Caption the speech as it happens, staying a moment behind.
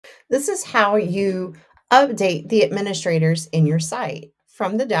This is how you update the administrators in your site.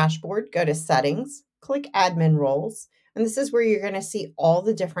 From the dashboard, go to Settings, click Admin Roles, and this is where you're going to see all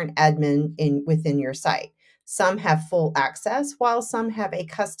the different admin within your site. Some have full access, while some have a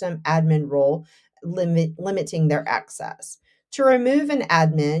custom admin role limiting their access. To remove an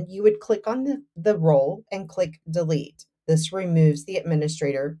admin, you would click on the role and click Delete. This removes the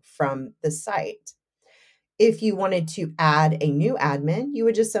administrator from the site. If you wanted to add a new admin, you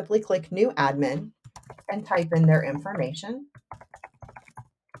would just simply click New Admin and type in their information.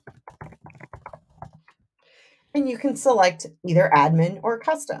 And you can select either admin or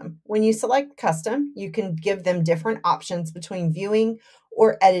custom. When you select custom, you can give them different options between viewing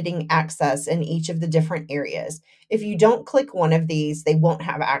or editing access in each of the different areas. If you don't click one of these, they won't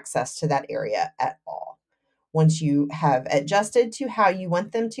have access to that area at all. Once you have adjusted to how you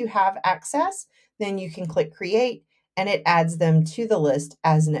want them to have access, then you can click Create and it adds them to the list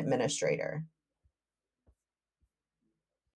as an administrator.